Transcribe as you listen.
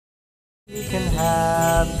You can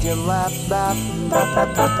have Jim Lap Bap.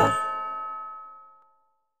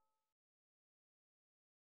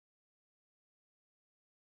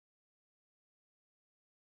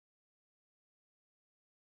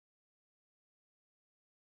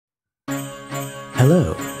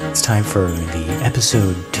 Hello, it's time for the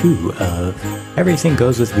episode 2 of Everything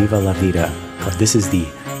Goes with Viva la Vida, but this is the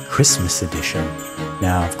Christmas edition.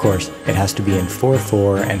 Now, of course, it has to be in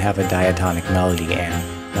 4/4 and have a diatonic melody, and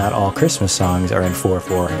not all Christmas songs are in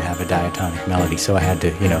 4/4 and have a diatonic melody, so I had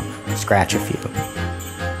to, scratch a few.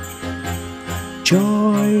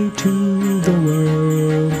 Joy to the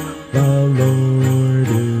world, the Lord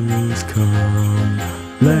is come.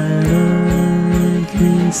 Let earth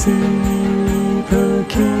receive her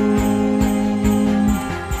King.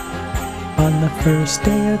 On the first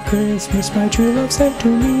day of Christmas, my true love sent to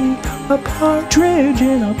me a partridge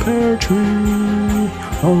in a pear tree.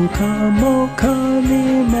 Oh come,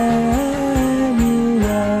 Emmanuel.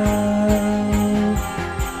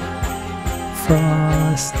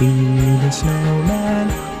 Frosty the snowman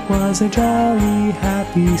was a jolly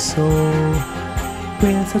happy soul,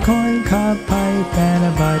 with a corncob pipe and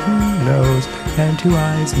a button nose, and 2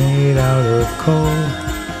 eyes made out of coal.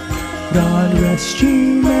 God rest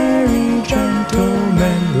ye merry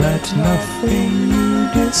gentlemen, let nothing you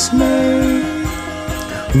dismay.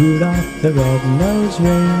 Rudolph the red-nosed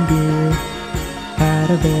reindeer had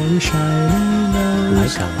a very shiny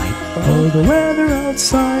nose. Like a light bulb. Oh, the weather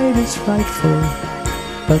outside is frightful,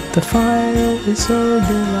 but the fire is so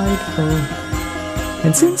delightful.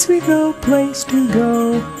 And since we've no place to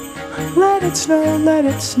go, let it snow, let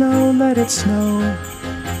it snow, let it snow.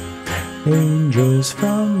 Angels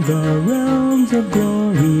from the realms of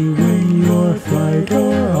glory, wing your flight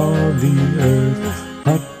o'er all the earth.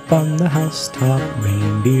 Up on the housetop,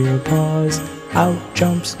 reindeer paws, out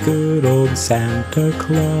jumps good old Santa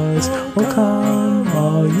Claus. Oh come,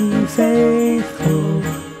 all ye faithful,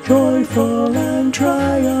 joyful and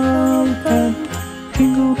triumphant.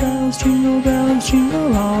 Jingle bells,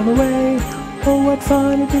 jingle all the way. Oh, what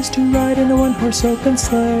fun it is to ride in a one-horse open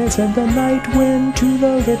sleigh, said the night wind to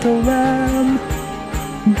the little lamb.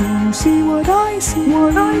 Do you see what I see?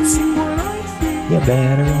 What I see, what I see? You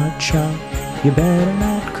better watch out, you better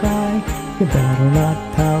not cry, you better not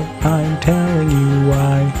pout, I'm telling you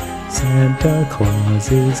why. Santa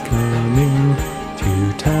Claus is coming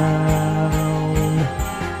to town.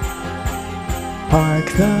 Hark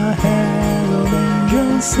the herald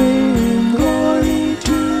angels sing, glory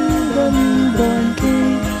to the newborn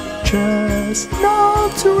King.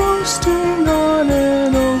 Chestnuts roasting on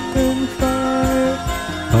an open fire.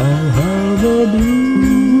 I'll have a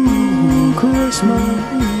blue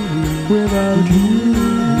Christmas without you.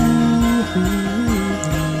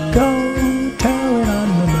 Go tell it on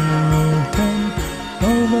the mountain,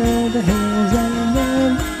 over the hills and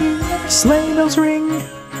then sleigh bells ring.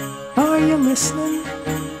 Are you listening?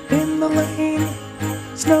 In the lane,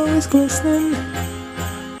 snow is glistening.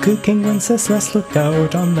 Good King Wenceslas looked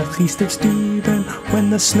out on the feast of Stephen, when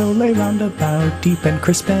the snow lay round about, deep and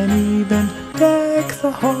crisp and even. Deck the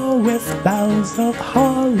hall with boughs of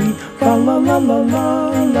holly, la la la la la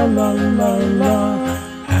la la la la.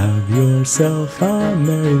 Have yourself a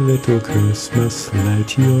merry little Christmas,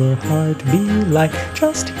 let your heart be light.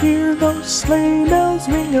 Just hear those sleigh bells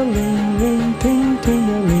ring-a-ling-ling,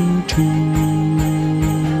 ting-ting-a-ling too.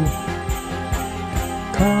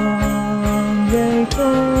 Come, they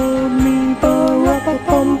told me,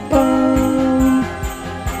 ba-ra-ba-bum-bum.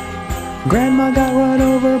 Grandma got run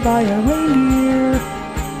over by a reindeer,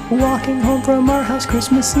 walking home from our house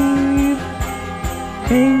Christmas Eve.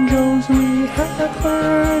 Angels we have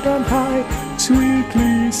heard on high,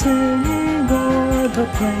 sweetly singing o'er the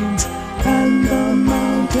plains, and the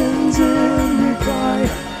mountains in reply,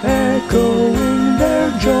 echoing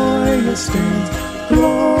their joyous strains.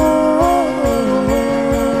 Gloria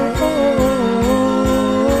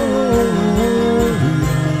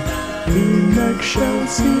in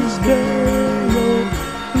excelsis Deo,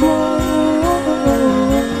 Gloria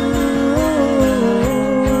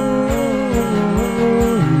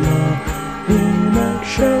in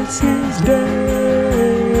excelsis Deo.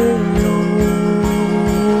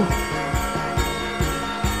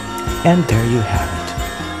 And there you have it.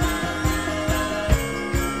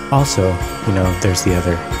 Also, there's the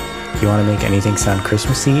other. You want to make anything sound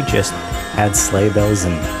Christmassy? Just add sleigh bells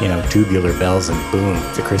and, tubular bells, and boom,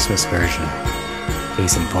 the Christmas version.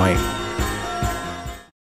 Case in point.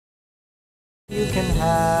 You can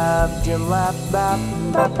have Jim Lap Bap.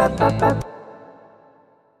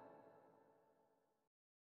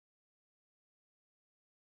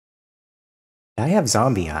 I have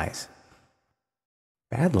zombie eyes.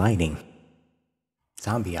 Bad lighting.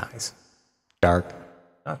 Zombie eyes. Dark.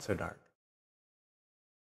 Not so dark.